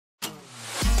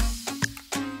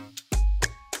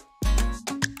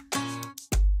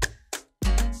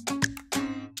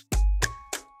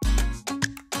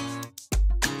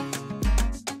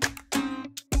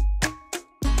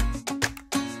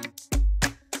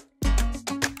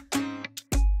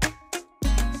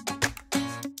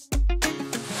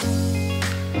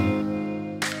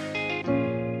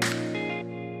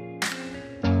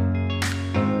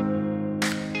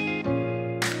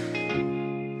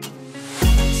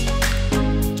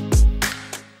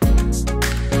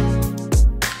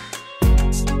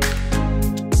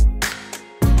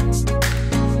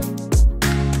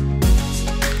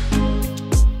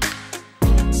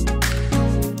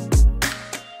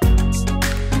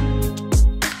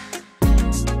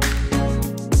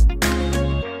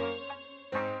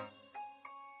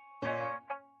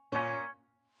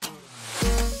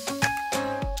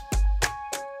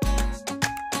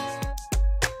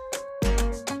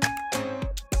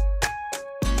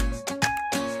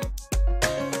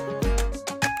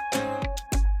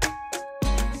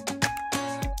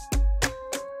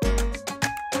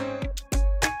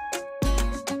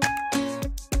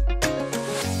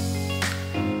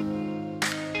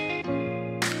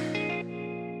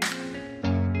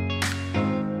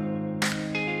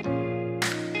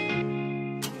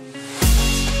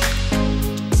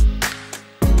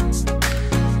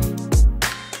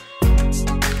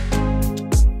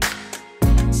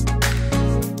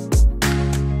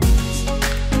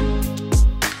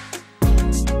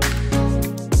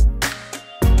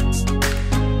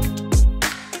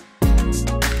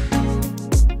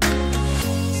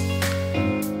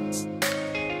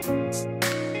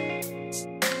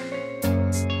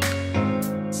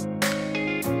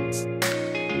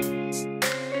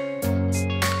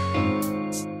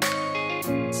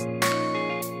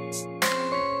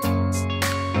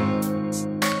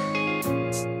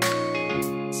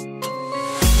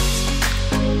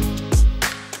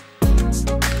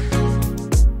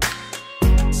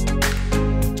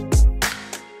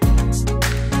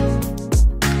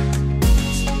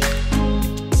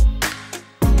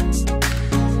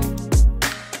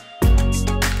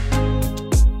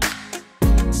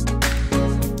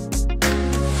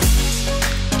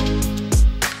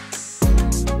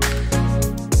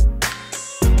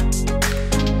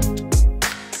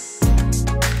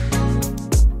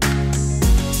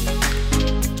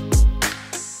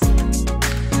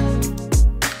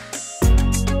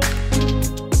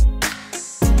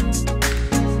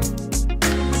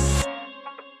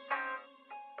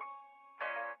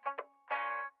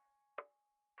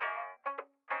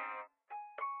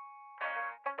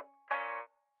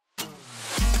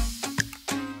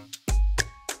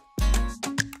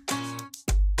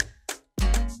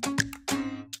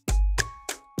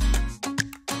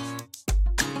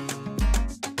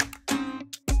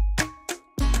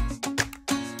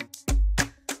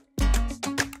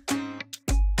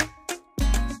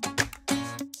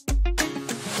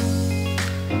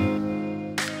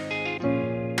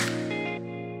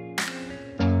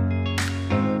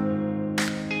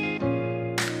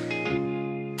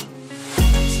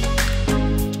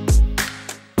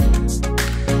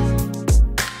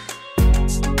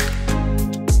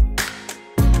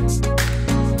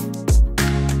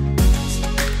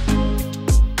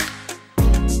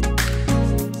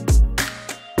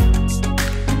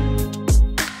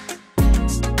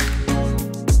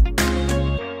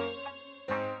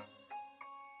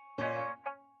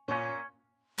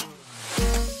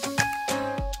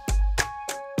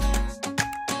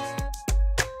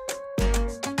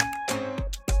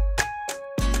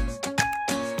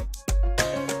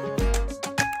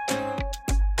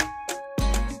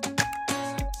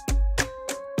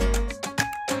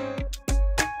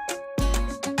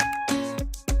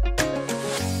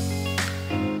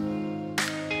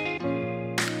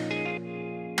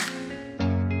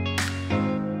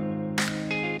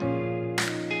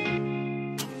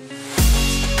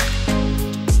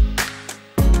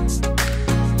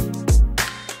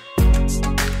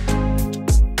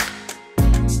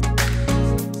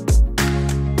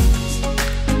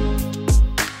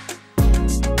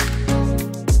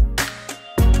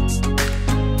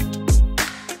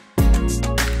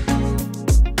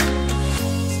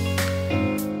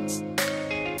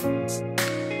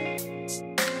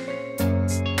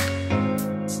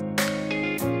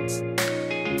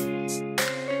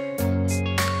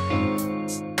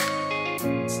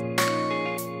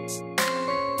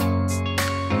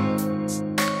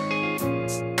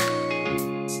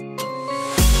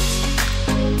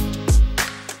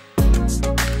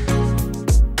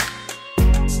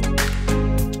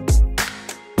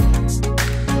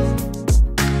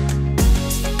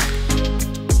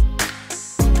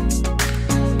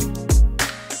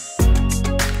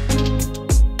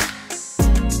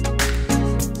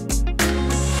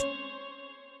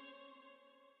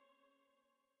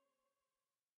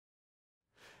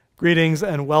Greetings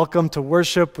and welcome to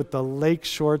worship with the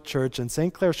Lakeshore Church in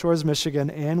St. Clair Shores, Michigan,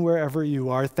 and wherever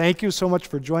you are. Thank you so much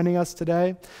for joining us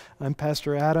today. I'm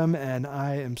Pastor Adam, and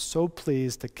I am so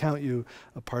pleased to count you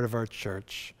a part of our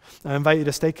church. I invite you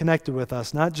to stay connected with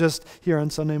us, not just here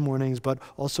on Sunday mornings, but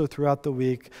also throughout the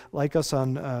week. Like us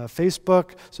on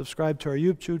Facebook, subscribe to our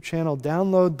YouTube channel,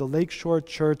 download the Lakeshore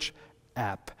Church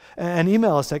app, and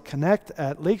email us at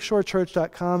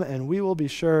connect@lakeshorechurch.com, and we will be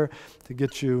sure to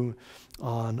get you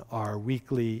on our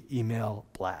weekly email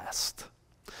blast.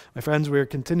 My friends, we are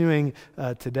continuing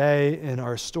today in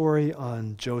our story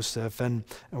on Joseph, and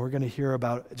we're going to hear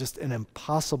about just an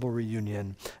impossible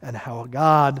reunion and how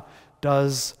God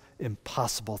does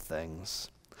impossible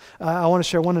things. I want to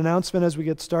share one announcement as we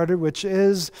get started, which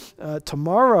is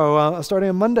tomorrow, starting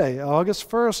on Monday,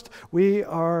 August 1st, we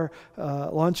are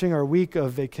launching our week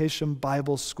of Vacation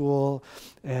Bible School,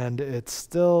 and it's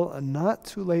still not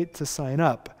too late to sign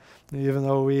up. Even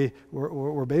though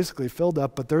we're basically filled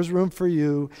up, but there's room for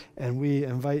you, and we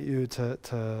invite you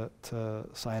to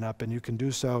sign up, and you can do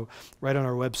so right on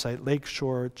our website,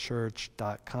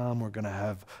 lakeshorechurch.com. We're going to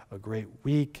have a great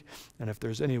week, and if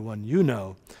there's anyone you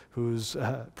know who's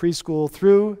preschool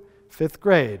through 5th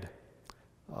grade,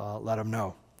 let them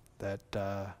know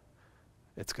that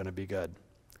it's going to be good.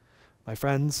 My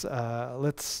friends,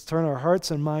 let's turn our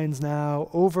hearts and minds now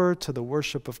over to the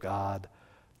worship of God.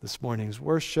 This morning's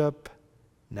worship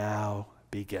now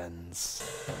begins.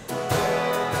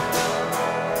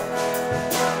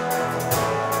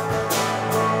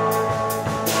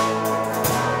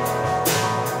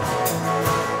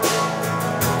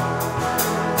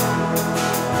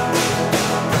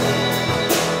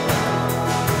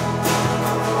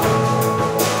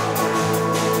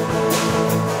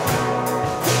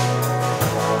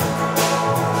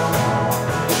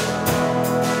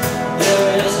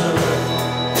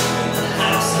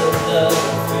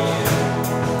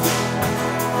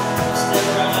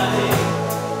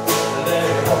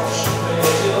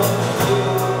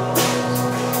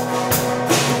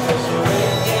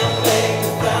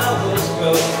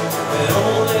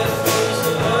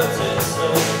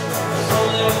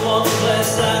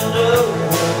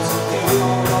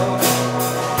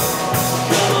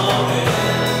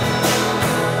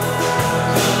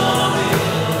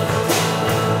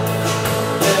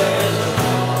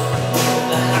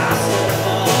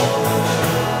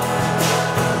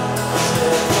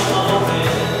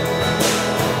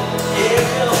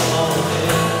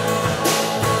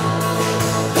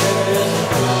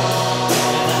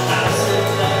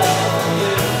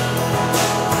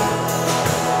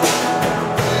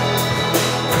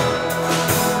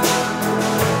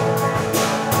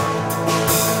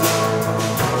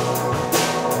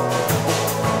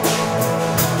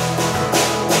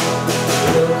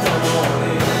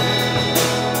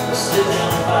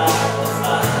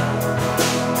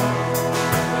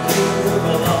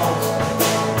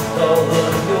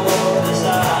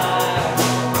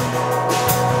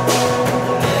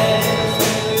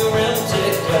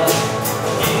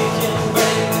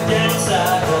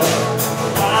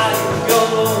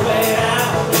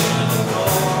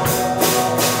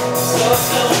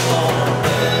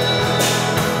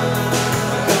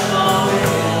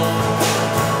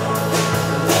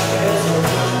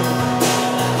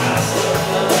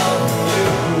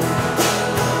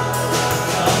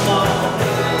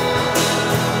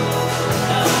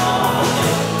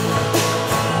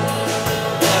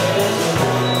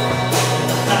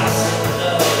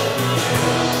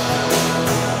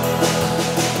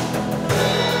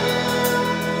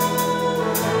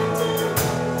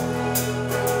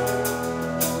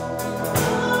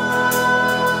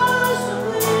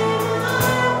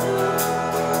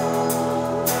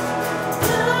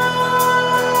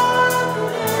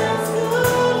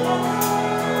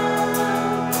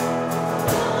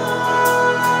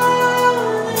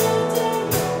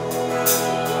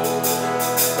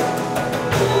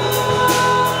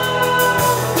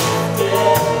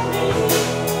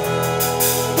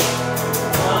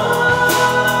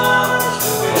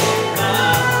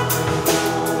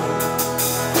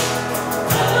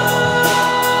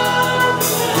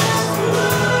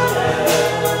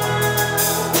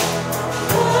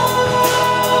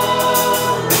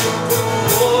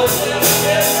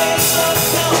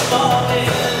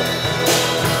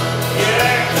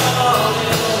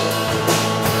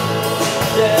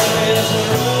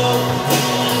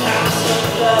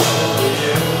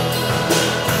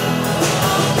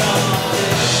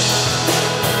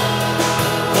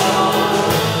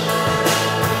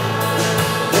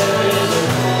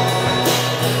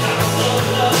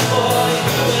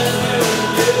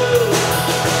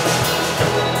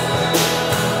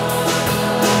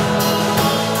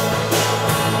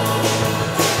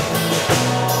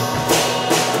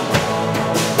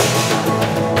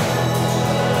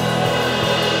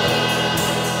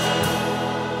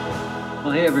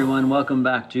 welcome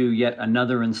back to yet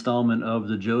another installment of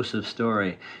the Joseph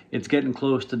story. It's getting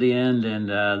close to the end, and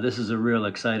this is a real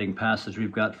exciting passage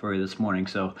we've got for you this morning.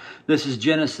 So this is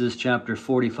Genesis chapter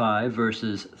 45,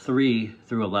 verses 3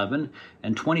 through 11,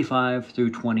 and 25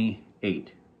 through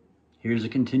 28. Here's a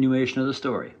continuation of the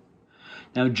story.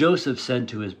 Now Joseph said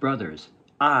to his brothers,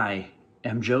 "I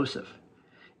am Joseph.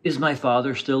 Is my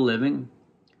father still living?"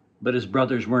 But his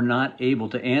brothers were not able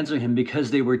to answer him because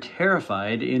they were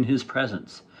terrified in his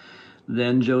presence.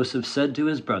 Then Joseph said to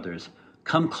his brothers,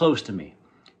 "Come close to me."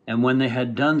 And when they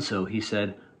had done so, he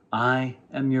said, "I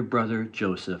am your brother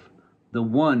Joseph, the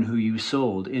one who you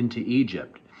sold into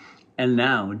Egypt. And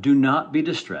now do not be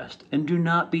distressed, and do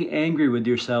not be angry with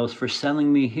yourselves for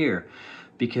selling me here,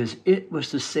 because it was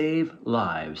to save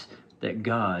lives that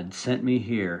God sent me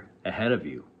here ahead of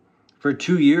you. For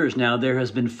 2 years now there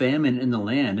has been famine in the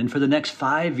land, and for the next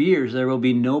 5 years there will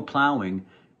be no plowing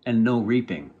and no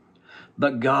reaping.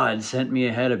 But God sent me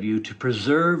ahead of you to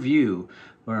preserve you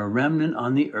for a remnant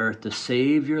on the earth to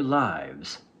save your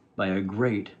lives by a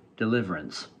great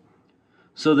deliverance.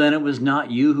 So then it was not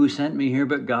you who sent me here,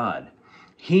 but God.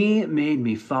 He made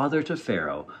me father to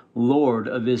Pharaoh, lord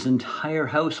of his entire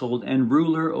household and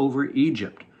ruler over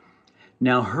Egypt.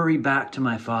 Now hurry back to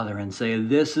my father and say,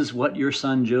 'This is what your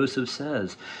son Joseph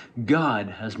says. God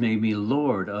has made me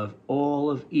lord of all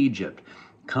of Egypt.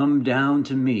 Come down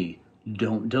to me.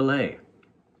 Don't delay.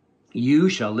 You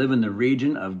shall live in the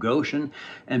region of Goshen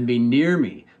and be near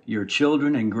me, your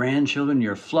children and grandchildren,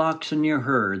 your flocks and your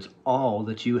herds, all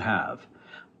that you have.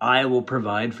 I will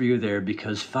provide for you there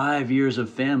because 5 years of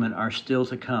famine are still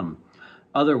to come.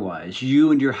 Otherwise,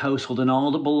 you and your household and all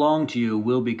that belong to you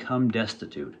will become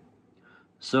destitute.'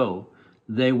 So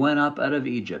they went up out of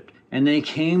Egypt, and they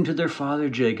came to their father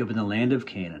Jacob in the land of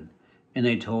Canaan, and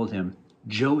they told him,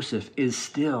 'Joseph is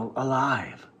still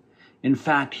alive. In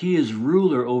fact, he is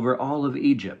ruler over all of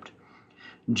Egypt.'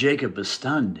 Jacob was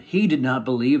stunned. He did not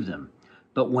believe them.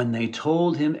 But when they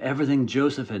told him everything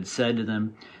Joseph had said to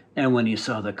them, and when he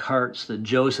saw the carts that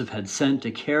Joseph had sent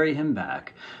to carry him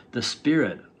back, the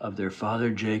spirit of their father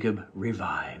Jacob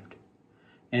revived.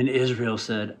 And Israel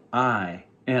said, 'I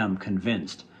am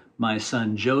convinced my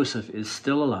son Joseph is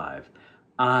still alive.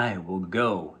 I will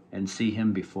go and see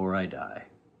him before I die.'"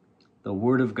 The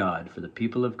word of God for the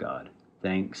people of God.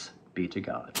 Thanks be to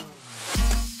God.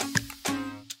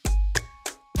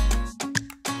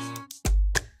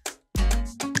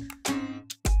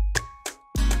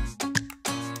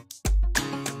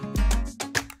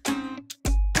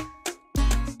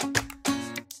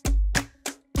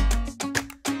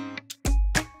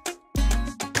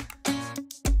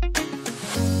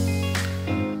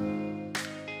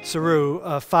 Saru,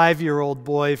 a 5-year-old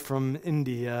boy from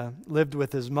India, lived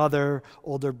with his mother,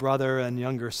 older brother, and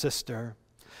younger sister.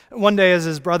 One day, as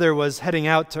his brother was heading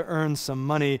out to earn some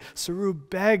money, Saru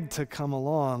begged to come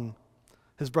along.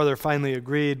 His brother finally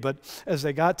agreed, but as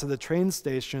they got to the train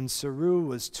station, Saru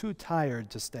was too tired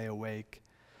to stay awake.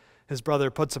 His brother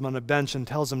puts him on a bench and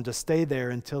tells him to stay there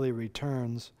until he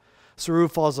returns. Saru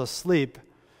falls asleep.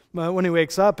 But when he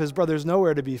wakes up, his brother's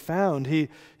nowhere to be found. He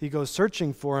goes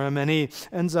searching for him, and he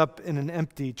ends up in an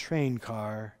empty train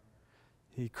car.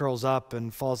 He curls up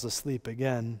and falls asleep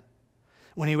again.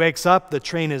 When he wakes up, the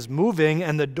train is moving,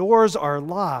 and the doors are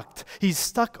locked. He's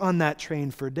stuck on that train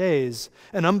for days,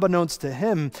 and unbeknownst to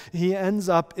him, he ends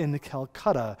up in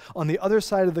Calcutta, on the other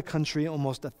side of the country,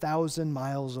 almost 1,000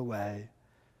 miles away.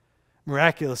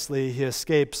 Miraculously, he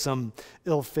escapes some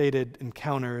ill-fated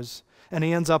encounters, and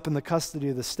he ends up in the custody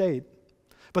of the state.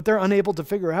 But they're unable to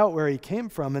figure out where he came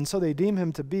from, and so they deem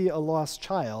him to be a lost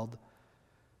child.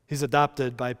 He's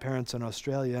adopted by parents in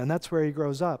Australia, and that's where he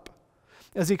grows up.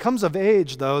 As he comes of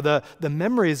age, though, the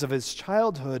memories of his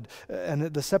childhood and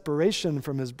the separation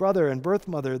from his brother and birth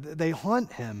mother, they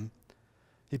haunt him.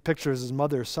 He pictures his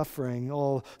mother suffering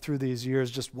all through these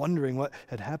years, just wondering what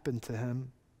had happened to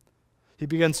him. He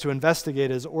begins to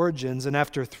investigate his origins, and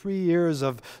after 3 years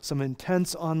of some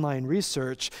intense online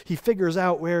research, he figures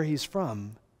out where he's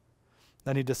from.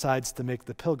 Then he decides to make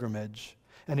the pilgrimage,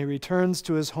 and he returns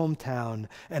to his hometown,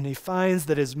 and he finds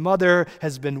that his mother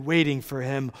has been waiting for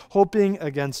him, hoping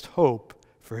against hope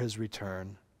for his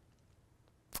return.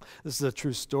 This is a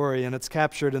true story, and it's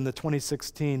captured in the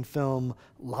 2016 film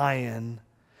Lion.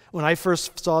 When I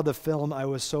first saw the film, I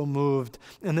was so moved.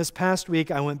 And this past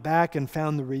week, I went back and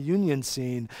found the reunion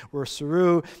scene where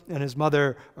Saru and his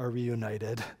mother are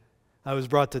reunited. I was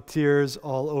brought to tears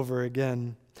all over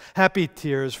again. Happy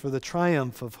tears for the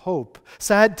triumph of hope.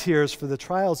 Sad tears for the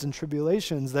trials and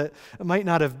tribulations that might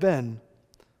not have been.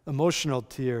 Emotional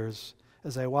tears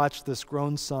as I watched this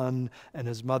grown son and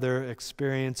his mother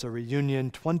experience a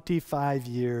reunion 25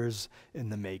 years in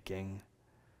the making.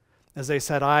 As they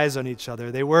set eyes on each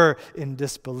other, they were in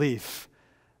disbelief.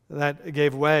 That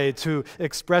gave way to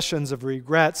expressions of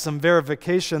regret, some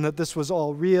verification that this was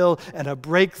all real, and a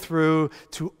breakthrough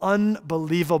to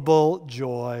unbelievable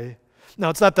joy. Now,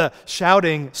 it's not the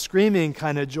shouting, screaming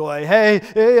kind of joy. Hey,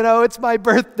 it's my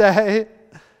birthday.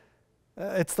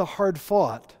 It's the hard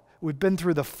fought. We've been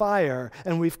through the fire,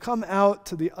 and we've come out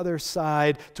to the other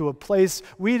side to a place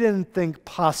we didn't think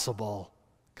possible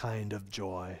kind of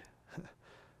joy.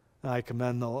 I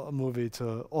commend the movie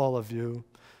to all of you.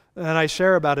 And I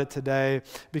share about it today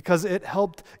because it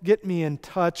helped get me in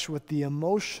touch with the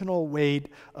emotional weight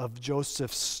of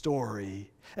Joseph's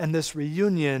story and this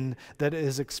reunion that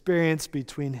is experienced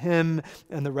between him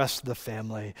and the rest of the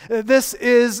family. This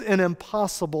is an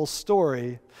impossible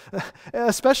story,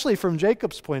 especially from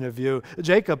Jacob's point of view.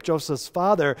 Jacob, Joseph's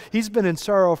father, he's been in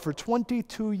sorrow for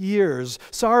 22 years.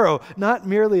 Sorrow not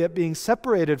merely at being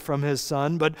separated from his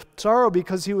son, but sorrow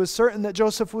because he was certain that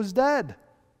Joseph was dead.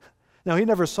 Now, he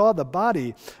never saw the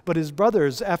body, but his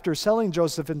brothers, after selling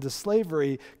Joseph into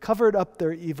slavery, covered up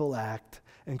their evil act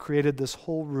and created this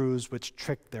whole ruse which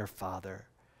tricked their father.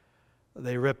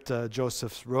 They ripped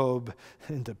Joseph's robe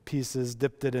into pieces,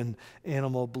 dipped it in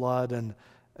animal blood,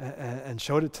 and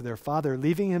showed it to their father,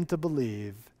 leaving him to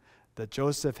believe that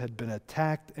Joseph had been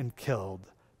attacked and killed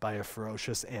by a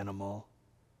ferocious animal.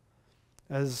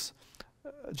 As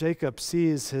Jacob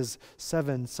sees his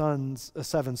 11 sons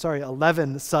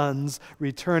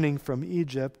returning from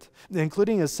Egypt,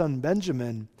 including his son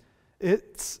Benjamin.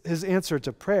 It's his answer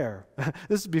to prayer.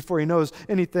 This is before he knows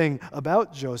anything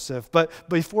about Joseph. But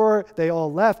before they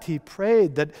all left, he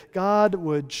prayed that God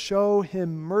would show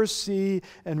him mercy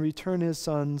and return his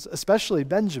sons, especially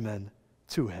Benjamin,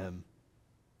 to him.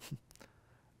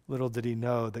 Little did he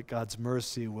know that God's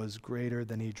mercy was greater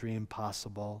than he dreamed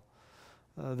possible.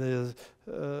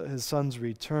 His son's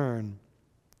return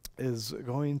is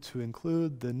going to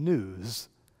include the news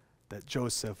that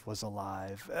Joseph was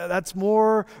alive. That's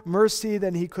more mercy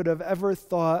than he could have ever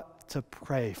thought to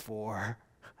pray for.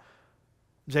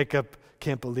 Jacob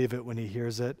can't believe it when he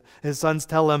hears it. His sons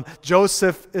tell him,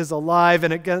 Joseph is alive,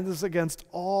 and it is against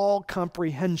all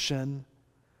comprehension.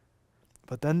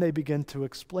 But then they begin to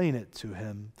explain it to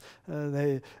him.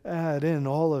 They add in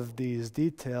all of these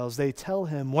details. They tell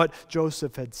him what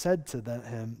Joseph had said to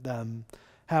them,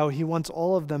 how he wants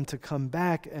all of them to come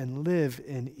back and live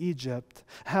in Egypt,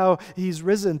 how he's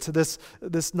risen to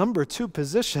this number 2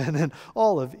 position in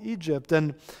all of Egypt.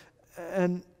 And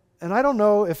I don't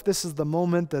know if this is the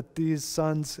moment that these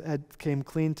sons came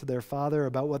clean to their father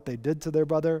about what they did to their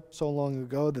brother so long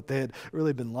ago, that they had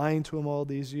really been lying to him all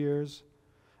these years.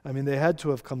 I mean, they had to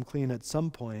have come clean at some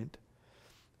point.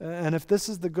 And if this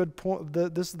is the good point,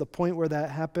 this is the point where that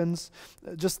happens,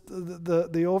 just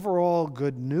the overall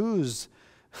good news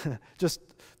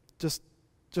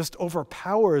just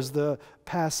overpowers the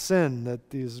past sin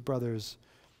that these brothers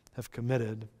have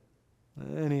committed.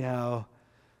 Anyhow,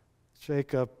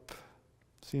 Jacob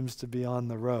seems to be on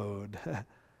the road.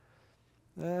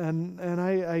 And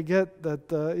I get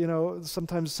that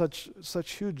sometimes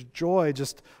such huge joy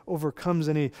just overcomes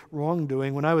any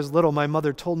wrongdoing. When I was little, my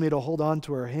mother told me to hold on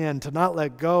to her hand, to not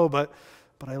let go, but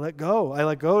I let go. I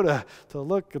let go to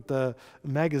look at the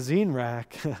magazine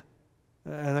rack,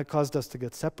 and that caused us to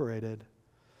get separated.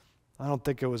 I don't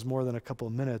think it was more than a couple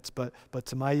of minutes, but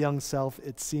to my young self,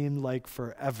 it seemed like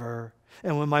forever.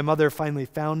 And when my mother finally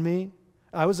found me,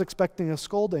 I was expecting a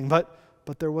scolding, but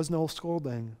there was no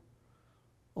scolding.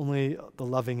 Only the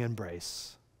loving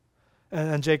embrace.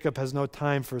 And Jacob has no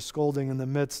time for scolding in the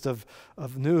midst of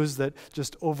news that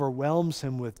just overwhelms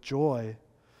him with joy.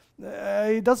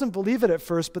 He doesn't believe it at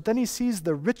first, but then he sees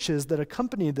the riches that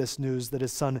accompany this news that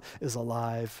his son is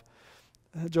alive.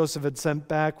 Joseph had sent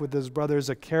back with his brothers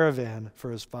a caravan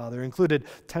for his father, included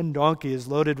 10 donkeys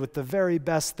loaded with the very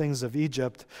best things of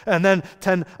Egypt, and then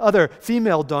 10 other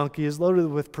female donkeys loaded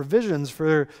with provisions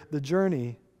for the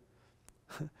journey.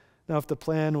 Now, if the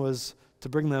plan was to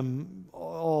bring them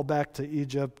all back to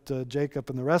Egypt, Jacob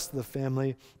and the rest of the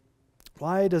family,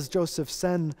 why does Joseph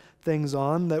send things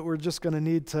on that we're just going to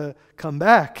need to come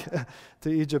back to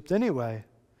Egypt anyway?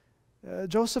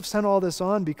 Joseph sent all this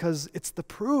on because it's the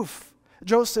proof.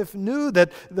 Joseph knew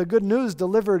that the good news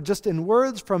delivered just in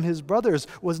words from his brothers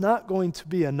was not going to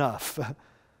be enough.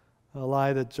 A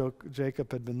lie that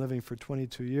Jacob had been living for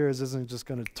 22 years isn't just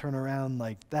going to turn around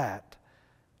like that.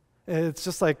 It's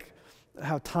just like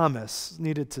how Thomas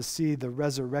needed to see the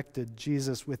resurrected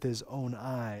Jesus with his own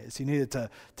eyes. He needed to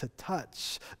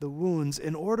touch the wounds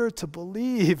in order to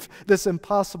believe this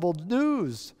impossible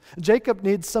news. Jacob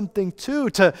needs something too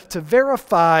to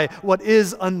verify what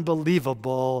is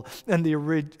unbelievable, and the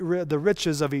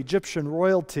riches of Egyptian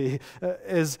royalty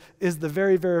is the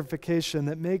very verification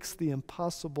that makes the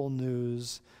impossible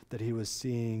news that he was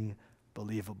seeing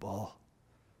believable.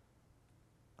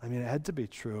 I mean, it had to be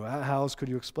true. How else could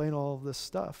you explain all of this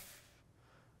stuff?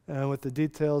 And with the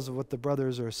details of what the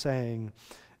brothers are saying,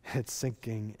 it's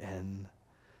sinking in,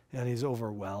 and he's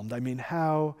overwhelmed. I mean,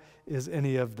 how is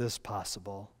any of this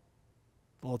possible?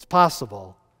 Well, it's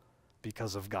possible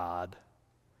because of God.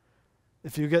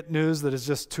 If you get news that is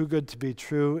just too good to be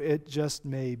true, it just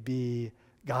may be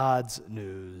God's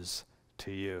news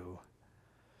to you.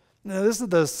 Now, this is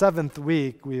the 7th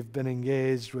week we've been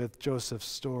engaged with Joseph's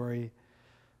story.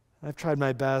 I've tried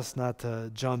my best not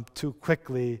to jump too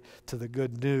quickly to the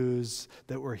good news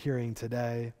that we're hearing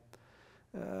today.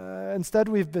 Instead,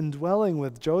 we've been dwelling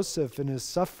with Joseph in his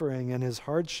suffering and his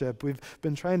hardship. We've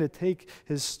been trying to take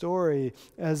his story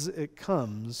as it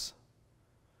comes.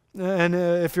 And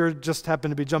if you're just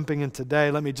happen to be jumping in today,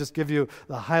 let me just give you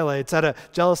the highlights. Out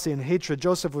of jealousy and hatred,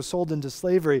 Joseph was sold into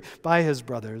slavery by his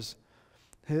brothers.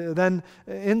 Then,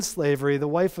 in slavery, the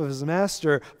wife of his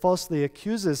master falsely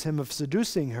accuses him of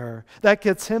seducing her. That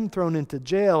gets him thrown into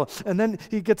jail. And then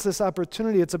he gets this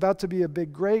opportunity. It's about to be a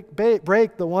big break,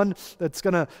 the one that's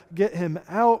going to get him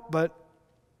out. But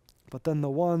then the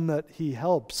one that he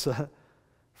helps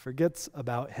forgets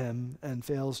about him and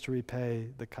fails to repay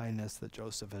the kindness that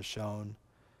Joseph has shown.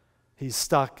 He's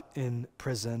stuck in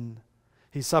prison.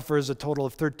 He suffers a total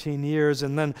of 13 years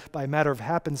and then, by a matter of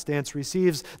happenstance,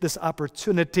 receives this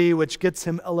opportunity which gets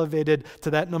him elevated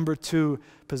to that number 2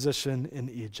 position in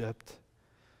Egypt.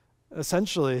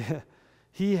 Essentially,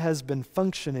 he has been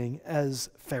functioning as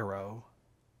Pharaoh.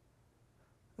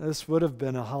 This would have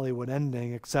been a Hollywood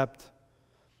ending, except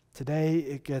today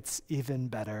it gets even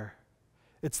better.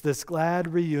 It's this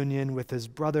glad reunion with his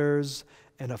brothers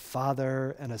and a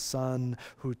father and a son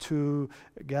who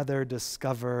together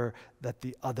discover that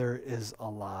the other is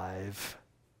alive.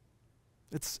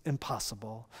 It's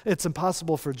impossible. It's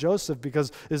impossible for Joseph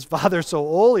because his father's so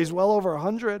old, he's well over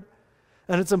 100.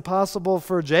 And it's impossible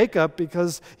for Jacob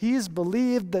because he's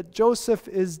believed that Joseph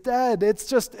is dead. It's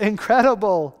just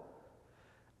incredible.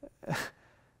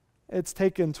 It's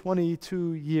taken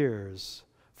 22 years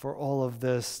for all of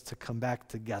this to come back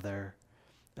together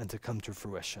and to come to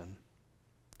fruition.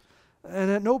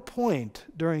 And at no point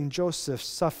during Joseph's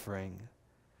suffering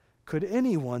could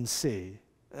anyone see,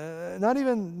 not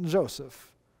even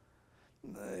Joseph,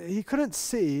 he couldn't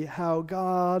see how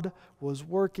God was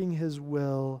working his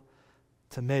will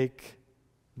to make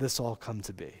this all come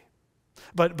to be.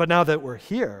 But now that we're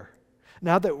here,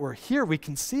 we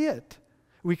can see it.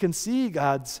 We can see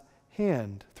God's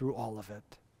hand through all of it.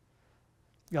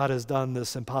 God has done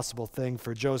this impossible thing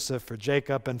for Joseph, for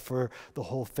Jacob, and for the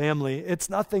whole family. It's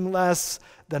nothing less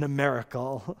than a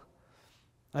miracle.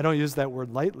 I don't use that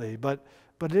word lightly, but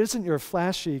it isn't your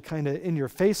flashy, kind of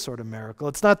in-your-face sort of miracle.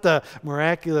 It's not the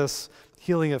miraculous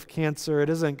healing of cancer. It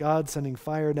isn't God sending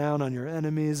fire down on your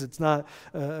enemies. It's not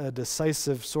a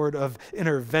decisive sort of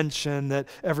intervention that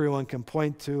everyone can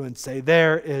point to and say,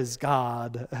 there is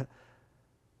God.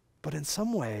 But in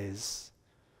some ways,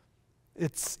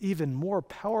 it's even more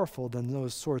powerful than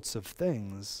those sorts of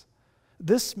things.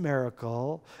 This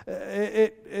miracle,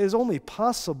 it is only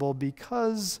possible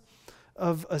because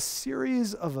of a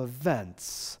series of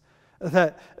events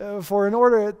that, in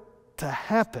order to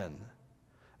happen,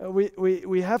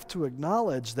 we have to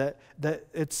acknowledge that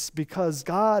it's because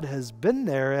God has been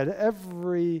there at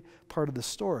every part of the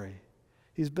story.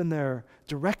 He's been there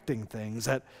directing things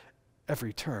at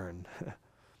every turn.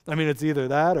 I mean, it's either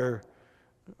that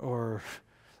or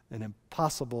an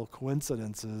impossible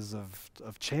coincidences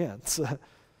of chance.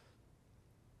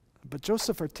 But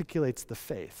Joseph articulates the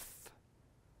faith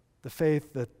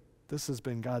that this has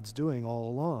been God's doing all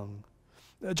along.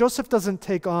 Joseph doesn't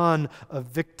take on a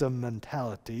victim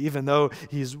mentality, even though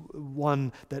he's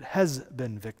one that has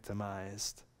been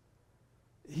victimized.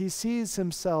 He sees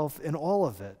himself in all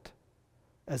of it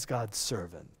as God's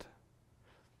servant.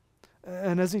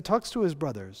 And as he talks to his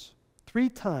brothers, 3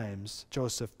 times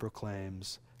Joseph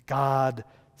proclaims, God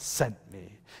sent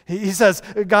me. He says,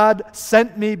 God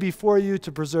sent me before you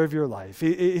to preserve your life.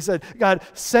 He said, God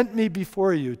sent me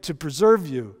before you to preserve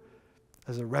you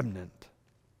as a remnant.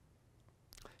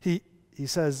 He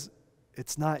says,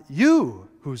 it's not you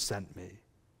who sent me,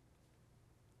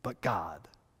 but God.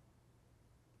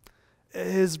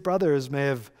 His brothers may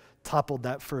have toppled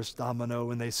that first domino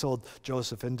when they sold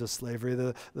Joseph into slavery,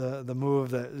 the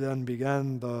move that then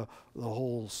began the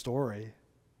whole story.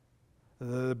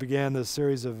 Began the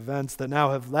series of events that now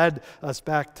have led us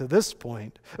back to this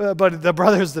point. But the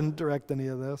brothers didn't direct any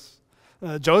of this.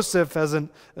 Joseph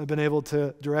hasn't been able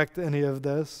to direct any of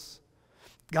this.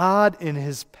 God, in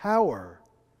his power,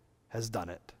 has done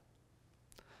it.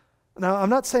 Now, I'm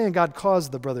not saying God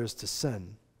caused the brothers to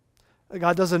sin.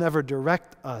 God doesn't ever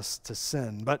direct us to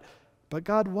sin, but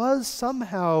God was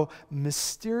somehow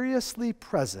mysteriously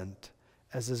present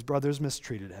as his brothers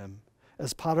mistreated him,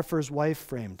 as Potiphar's wife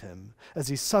framed him, as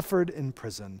he suffered in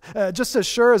prison. Just as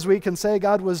sure as we can say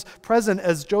God was present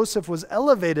as Joseph was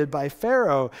elevated by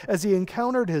Pharaoh, as he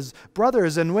encountered his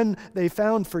brothers, and when they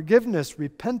found forgiveness,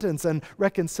 repentance, and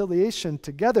reconciliation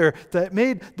together, that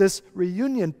made this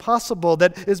reunion possible,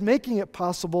 that is making it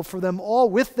possible for them all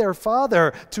with their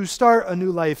father to start a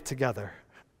new life together.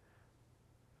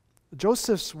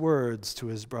 Joseph's words to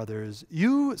his brothers,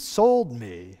 "You sold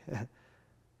me,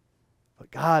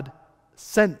 but God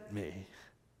sent me,"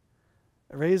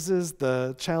 raises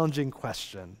the challenging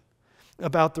question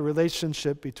about the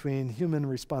relationship between human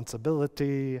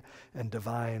responsibility and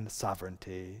divine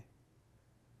sovereignty.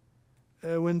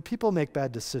 When people make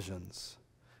bad decisions,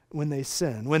 when they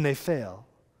sin, when they fail,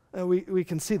 we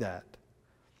can see that.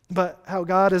 But how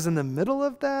God is in the middle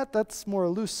of that, that's more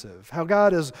elusive. How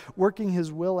God is working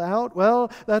his will out,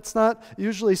 well, that's not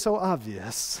usually so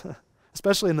obvious.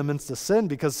 Especially in the midst of sin,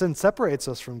 because sin separates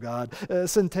us from God.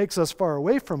 Sin takes us far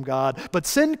away from God, but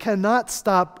sin cannot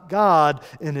stop God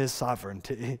in his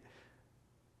sovereignty.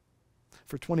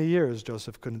 For 20 years,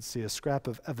 Joseph couldn't see a scrap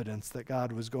of evidence that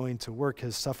God was going to work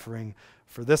his suffering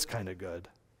for this kind of good.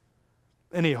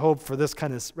 Any hope for this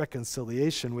kind of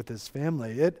reconciliation with his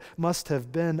family, it must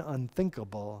have been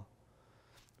unthinkable.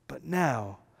 But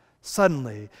now,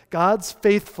 suddenly, God's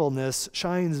faithfulness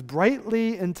shines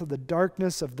brightly into the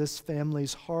darkness of this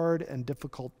family's hard and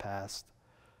difficult past.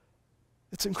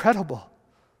 It's incredible.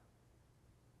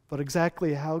 But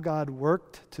exactly how God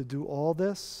worked to do all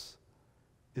this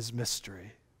is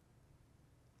mystery.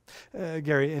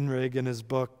 Gary Inrig, in his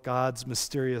book, God's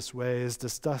Mysterious Ways,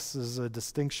 discusses a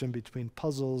distinction between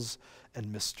puzzles and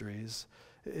mysteries.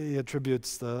 He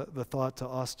attributes the thought to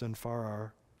Austin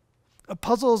Farrar.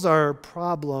 Puzzles are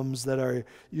problems that are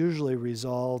usually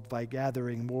resolved by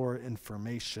gathering more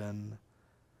information.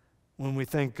 When we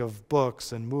think of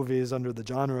books and movies under the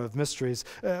genre of mysteries,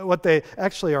 what they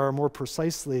actually are more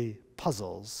precisely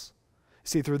puzzles.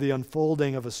 See, through the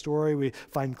unfolding of a story, we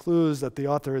find clues that the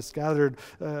author has gathered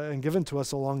and given to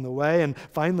us along the way. And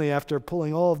finally, after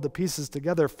pulling all of the pieces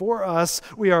together for us,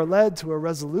 we are led to a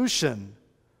resolution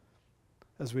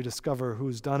as we discover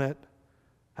who's done it,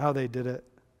 how they did it,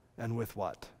 and with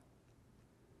what.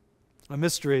 A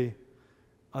mystery,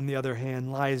 on the other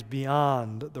hand, lies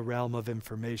beyond the realm of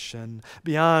information,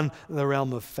 beyond the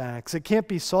realm of facts. It can't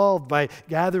be solved by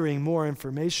gathering more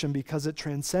information because it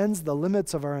transcends the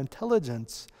limits of our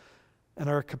intelligence and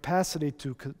our capacity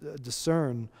to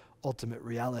discern ultimate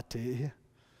reality,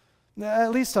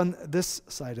 at least on this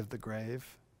side of the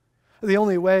grave. The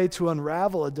only way to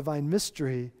unravel a divine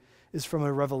mystery is from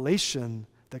a revelation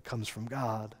that comes from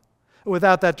God.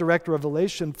 Without that direct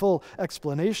revelation, full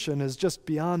explanation is just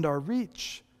beyond our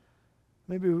reach.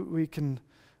 Maybe we can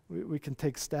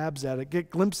take stabs at it,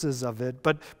 get glimpses of it,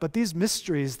 but these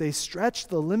mysteries, they stretch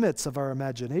the limits of our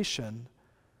imagination,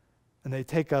 and they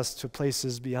take us to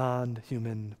places beyond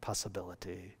human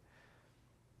possibility.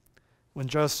 When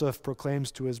Joseph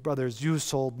proclaims to his brothers, "You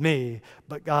sold me,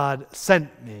 but God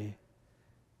sent me,"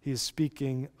 he is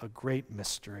speaking a great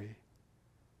mystery.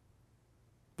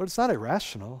 But it's not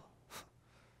irrational.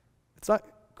 It's not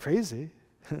crazy.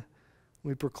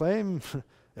 We proclaim,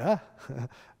 yeah,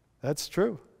 that's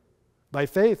true. By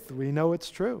faith, we know it's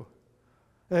true.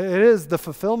 It is the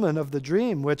fulfillment of the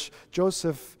dream which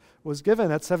Joseph was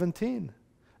given at 17.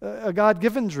 A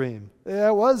God-given dream.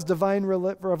 It was divine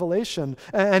revelation.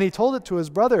 And he told it to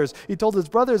his brothers. He told his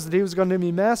brothers that he was going to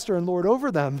be master and lord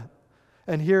over them.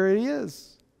 And here he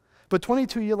is. But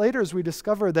 22 years later, we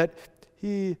discover that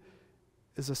he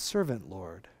is a servant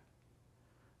Lord.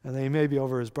 And that he may be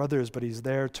over his brothers, but he's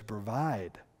there to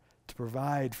provide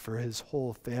for his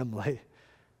whole family.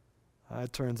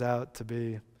 It turns out to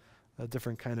be a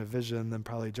different kind of vision than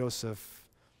probably Joseph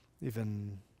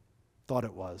even thought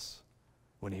it was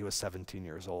when he was 17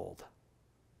 years old.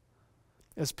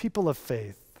 As people of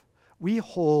faith, we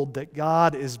hold that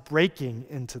God is breaking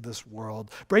into this world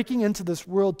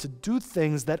to do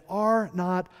things that are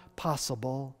not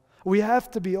possible, We have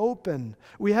to be open.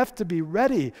 We have to be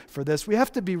ready for this. We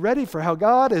have to be ready for how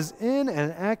God is in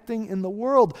and acting in the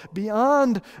world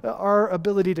beyond our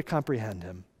ability to comprehend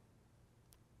him.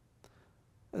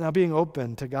 Now, being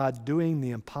open to God doing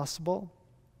the impossible,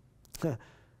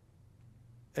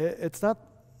 it's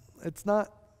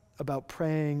not about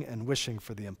praying and wishing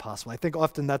for the impossible. I think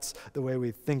often that's the way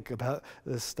we think about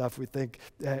this stuff. We think,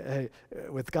 hey,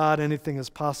 with God, anything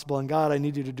is possible. And God, I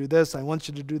need you to do this. I want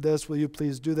you to do this. Will you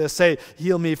please do this? Say,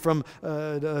 heal me from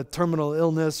terminal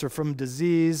illness or from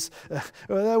disease.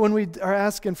 When we are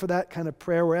asking for that kind of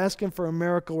prayer, we're asking for a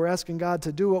miracle. We're asking God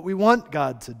to do what we want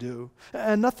God to do.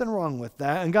 And nothing wrong with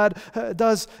that. And God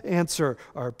does answer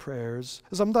our prayers,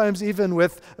 sometimes even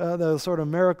with the sort of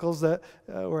miracles that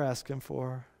we're asking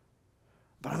for.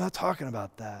 But I'm not talking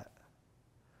about that.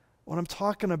 What I'm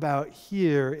talking about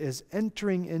here is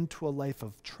entering into a life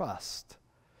of trust,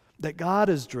 that God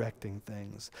is directing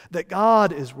things, that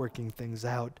God is working things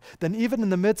out. Then even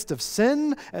in the midst of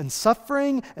sin and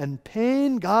suffering and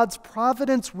pain, God's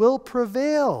providence will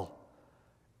prevail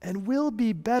and will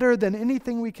be better than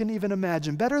anything we can even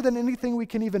imagine, better than anything we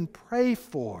can even pray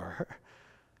for.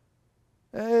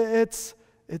 It's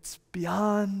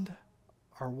beyond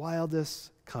our wildest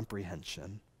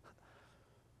comprehension.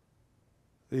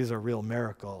 These are real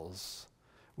miracles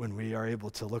when we are able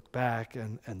to look back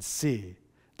and see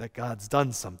that God's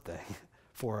done something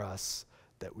for us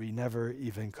that we never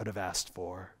even could have asked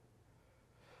for.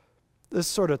 This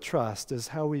sort of trust is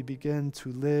how we begin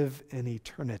to live in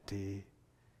eternity,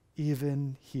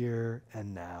 even here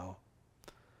and now.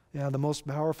 Yeah, the most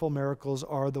powerful miracles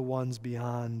are the ones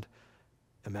beyond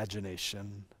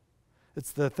imagination.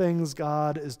 It's the things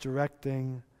God is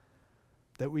directing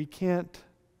that we can't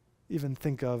even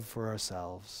think of for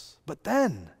ourselves. But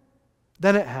then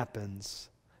it happens.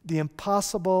 The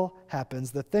impossible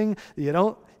happens. The thing that you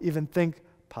don't even think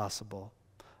possible,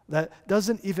 that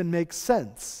doesn't even make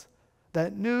sense.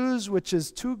 That news which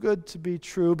is too good to be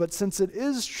true, but since it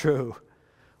is true,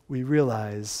 we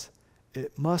realize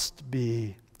it must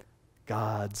be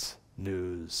God's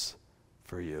news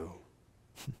for you.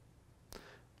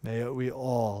 May we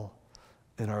all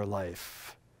in our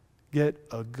life get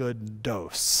a good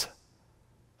dose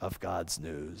of God's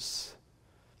news.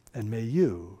 And may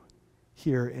you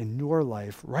hear in your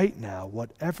life right now,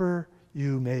 whatever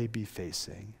you may be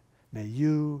facing, may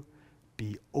you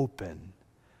be open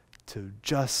to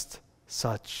just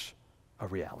such a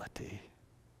reality.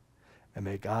 And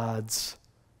may God's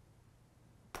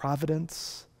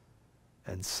providence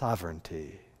and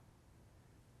sovereignty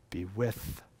be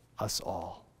with us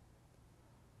all.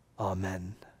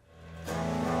 Amen.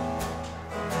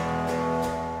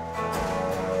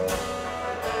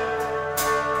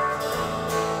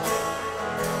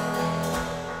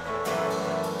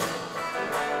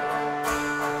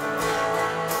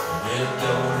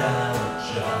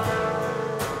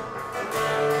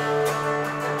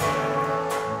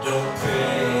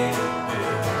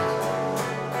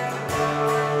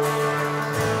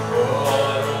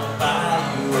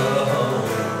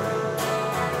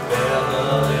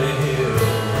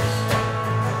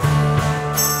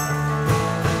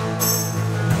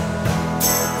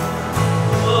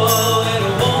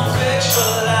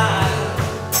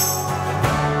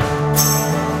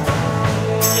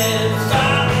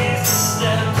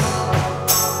 Steps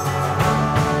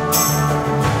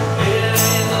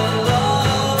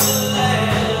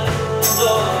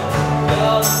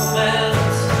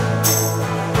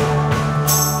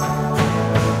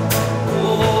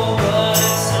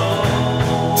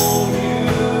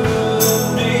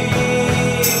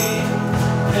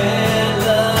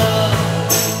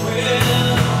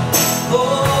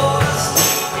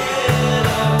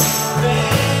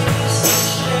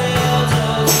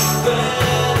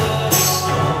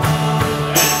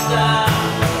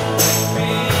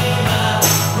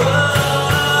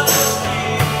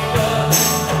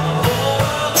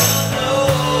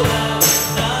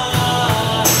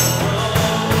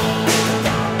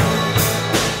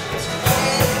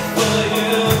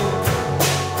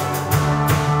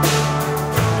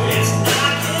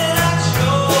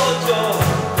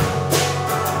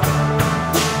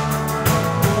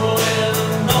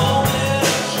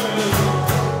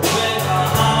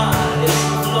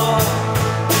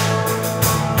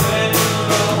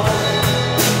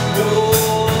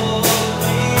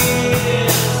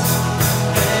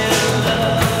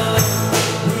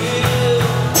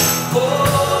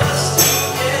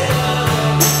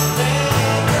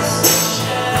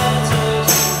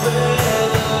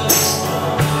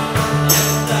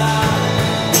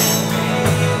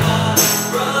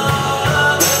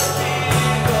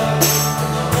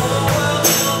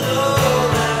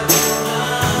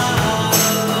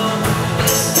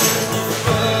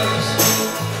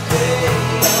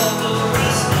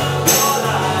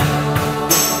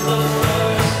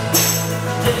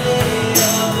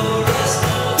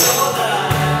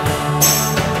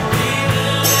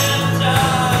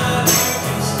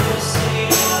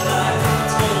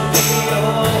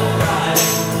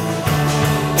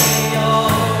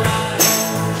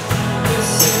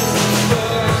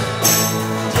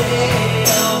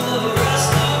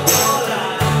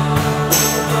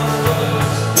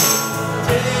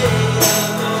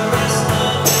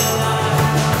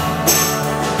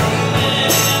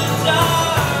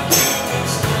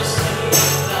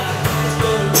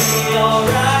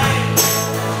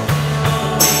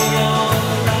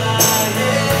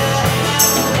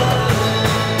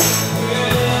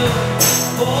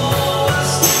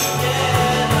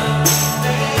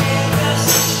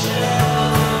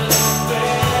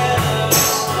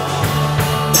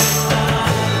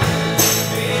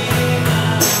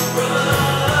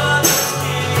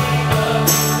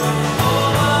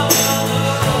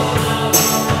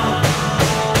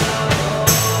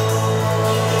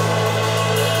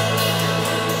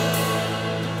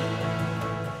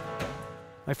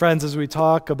My friends, as we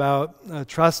talk about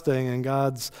trusting in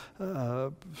God's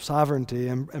sovereignty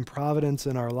and providence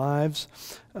in our lives,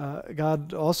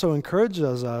 God also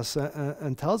encourages us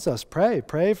and tells us,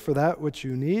 pray for that which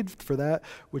you need, for that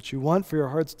which you want, for your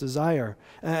heart's desire.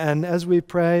 And as we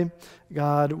pray,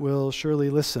 God will surely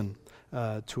listen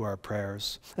to our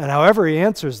prayers. And however he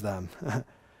answers them,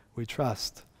 we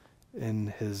trust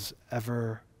in his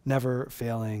never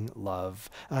failing love.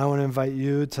 And I want to invite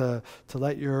you to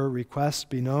let your requests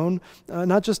be known,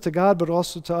 not just to God, but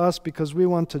also to us, because we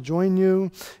want to join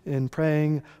you in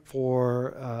praying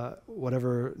for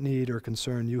whatever need or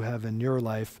concern you have in your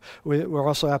life. We're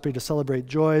also happy to celebrate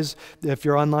joys. If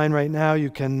you're online right now, you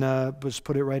can just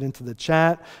put it right into the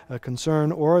chat, a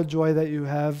concern or a joy that you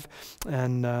have,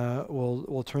 and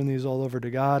we'll turn these all over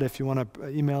to God. If you want to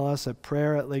email us at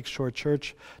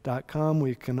prayer@lakeshorechurch.com,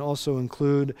 we can also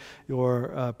include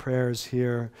your prayers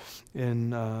here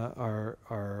in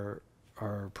our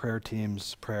prayer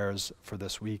team's prayers for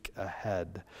this week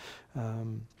ahead.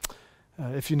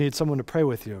 If you need someone to pray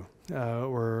with you,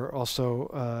 we're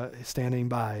also standing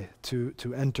by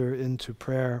to enter into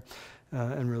prayer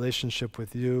and relationship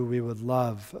with you. We would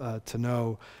love to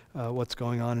know what's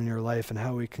going on in your life and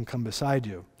how we can come beside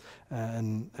you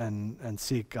and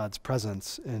seek God's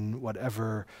presence in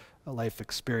whatever life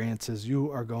experiences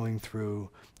you are going through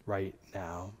right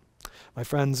now. My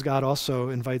friends, God also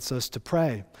invites us to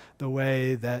pray the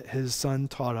way that his Son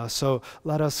taught us. So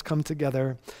let us come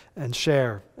together and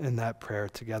share in that prayer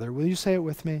together. Will you say it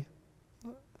with me?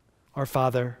 Our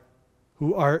Father,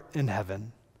 who art in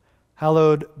heaven,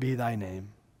 hallowed be thy name.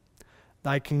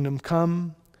 Thy kingdom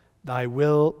come, thy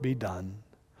will be done,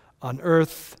 on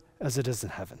earth as it is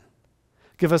in heaven.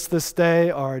 Give us this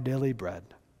day our daily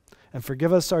bread, and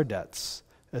forgive us our debts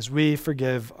as we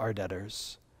forgive our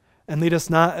debtors. And lead us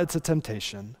not into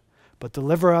temptation, but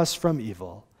deliver us from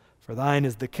evil. For thine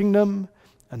is the kingdom,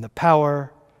 and the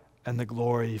power, and the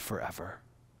glory forever.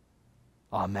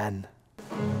 Amen.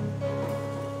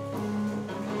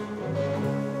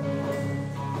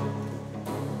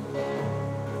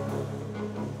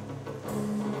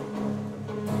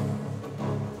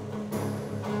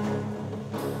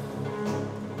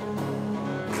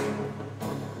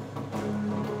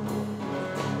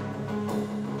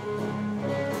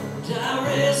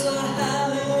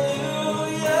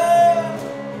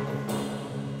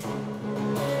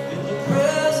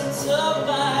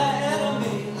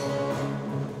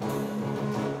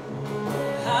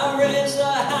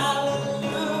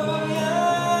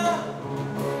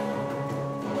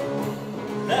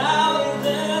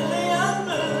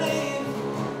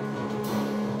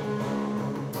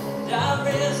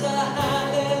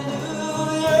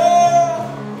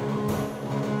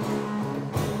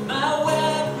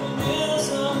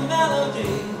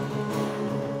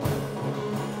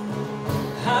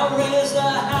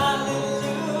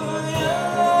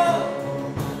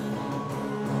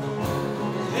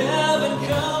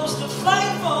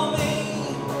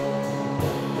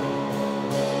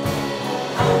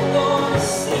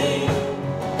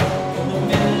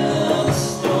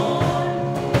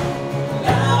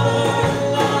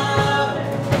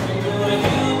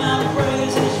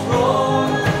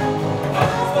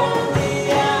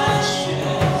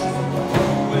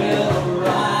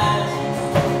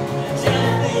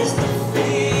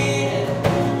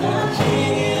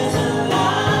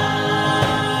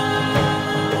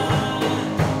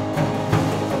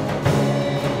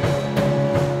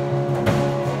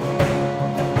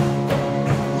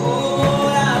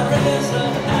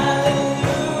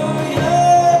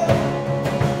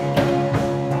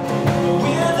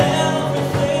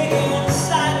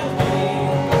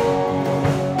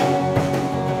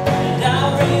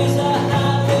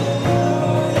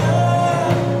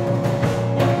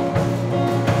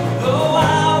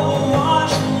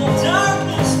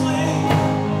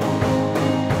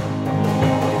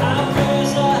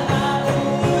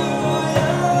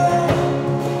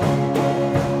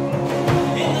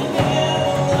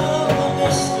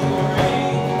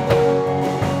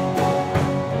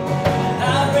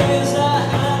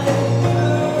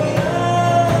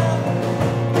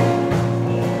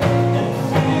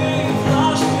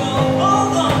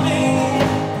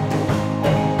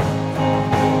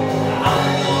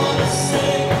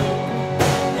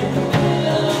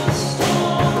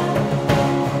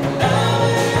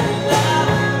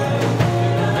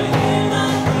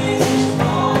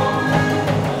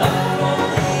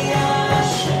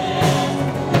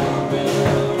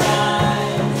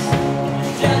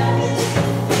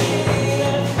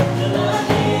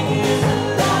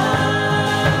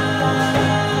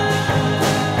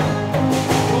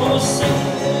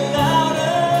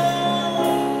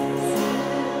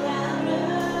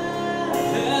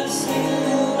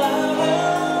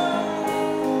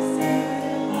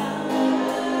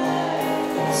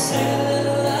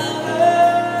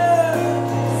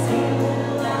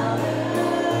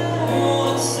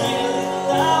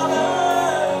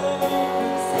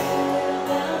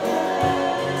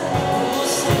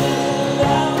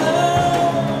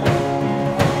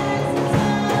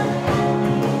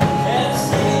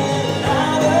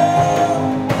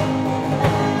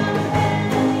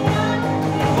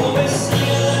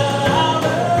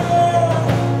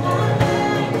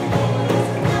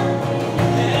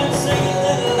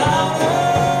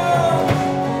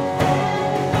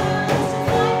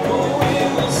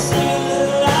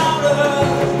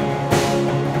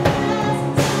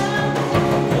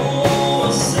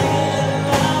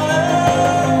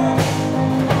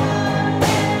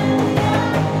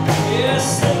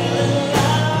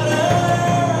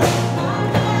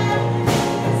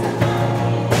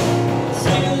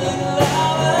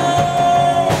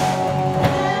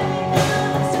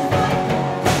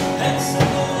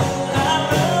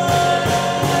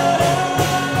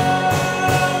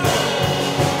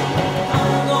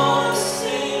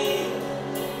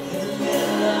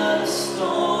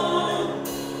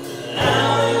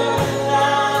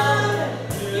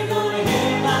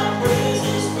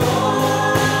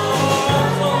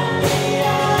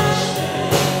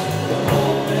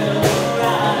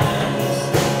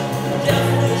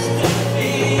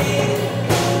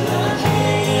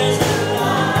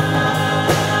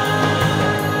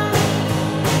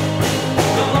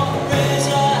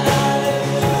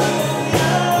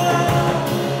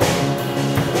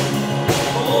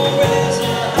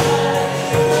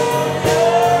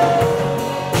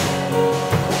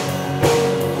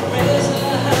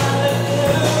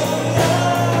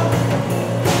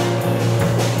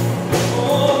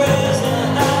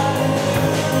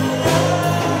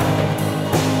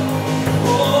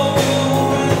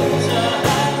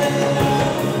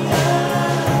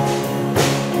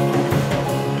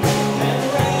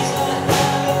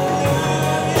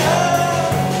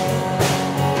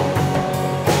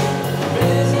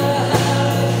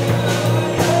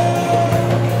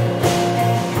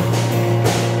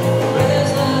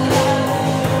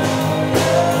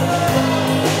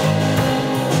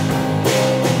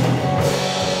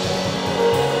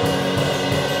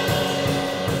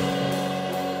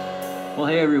 Well,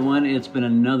 hey everyone, it's been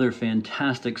another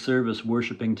fantastic service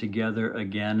worshiping together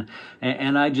again.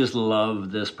 And I just love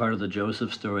this part of the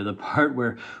Joseph story, the part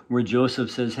where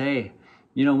Joseph says, hey,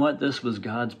 you know what? This was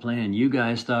God's plan. You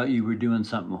guys thought you were doing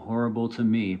something horrible to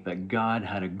me, but God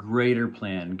had a greater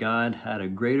plan. God had a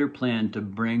greater plan to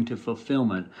bring to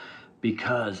fulfillment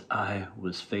because I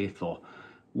was faithful.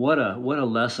 What a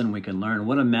lesson we can learn.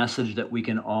 What a message that we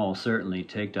can all certainly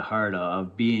take to heart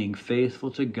of being faithful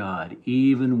to God,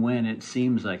 even when it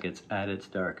seems like it's at its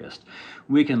darkest.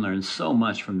 We can learn so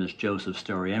much from this Joseph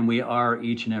story, and we are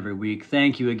each and every week.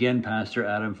 Thank you again, Pastor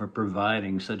Adam, for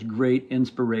providing such great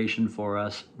inspiration for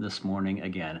us this morning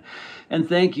again. And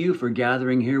thank you for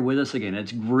gathering here with us again.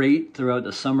 It's great throughout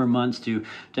the summer months to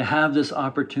have this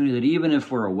opportunity that even if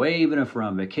we're away, even if we're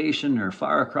on vacation or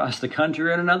far across the country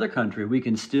or in another country, we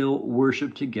can still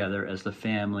worship together as the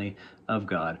family of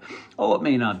God. Oh, it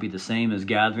may not be the same as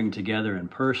gathering together in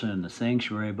person in the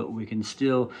sanctuary, but we can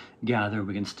still gather,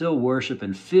 we can still worship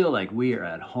and feel like we are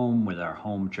at home with our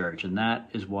home church. And that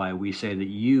is why we say that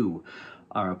you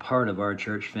are a part of our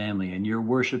church family, and your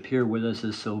worship here with us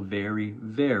is so very,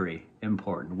 very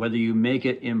important. Whether you make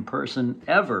it in person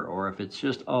ever, or if it's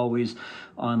just always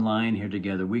online here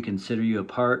together, we consider you a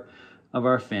part of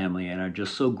our family and are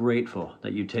just so grateful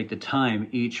that you take the time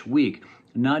each week,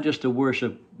 not just to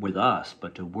worship with us,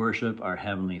 but to worship our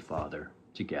Heavenly Father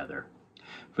together.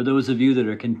 For those of you that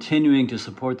are continuing to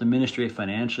support the ministry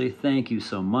financially, thank you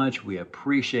so much. We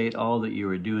appreciate all that you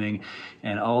are doing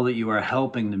and all that you are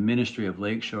helping the ministry of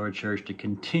Lakeshore Church to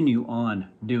continue on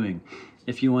doing.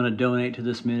 If you want to donate to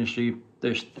this ministry,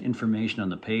 there's information on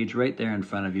the page right there in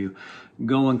front of you.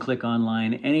 Go and click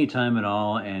online anytime at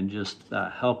all and just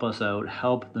help us out,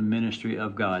 help the ministry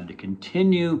of God to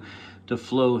continue to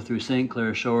flow through St.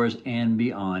 Clair Shores and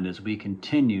beyond as we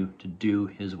continue to do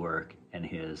His work and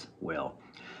His will.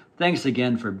 Thanks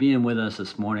again for being with us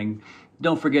this morning.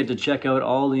 Don't forget to check out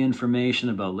all the information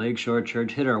about Lakeshore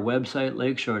Church. Hit our website,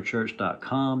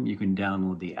 lakeshorechurch.com. You can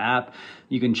download the app.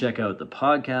 You can check out the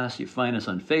podcast. You find us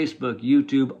on Facebook,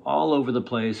 YouTube, all over the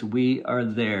place. We are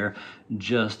there,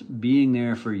 just being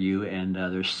there for you. And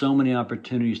there's so many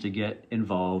opportunities to get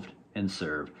involved and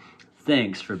serve.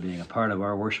 Thanks for being a part of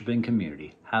our worshiping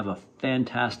community. Have a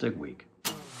fantastic week.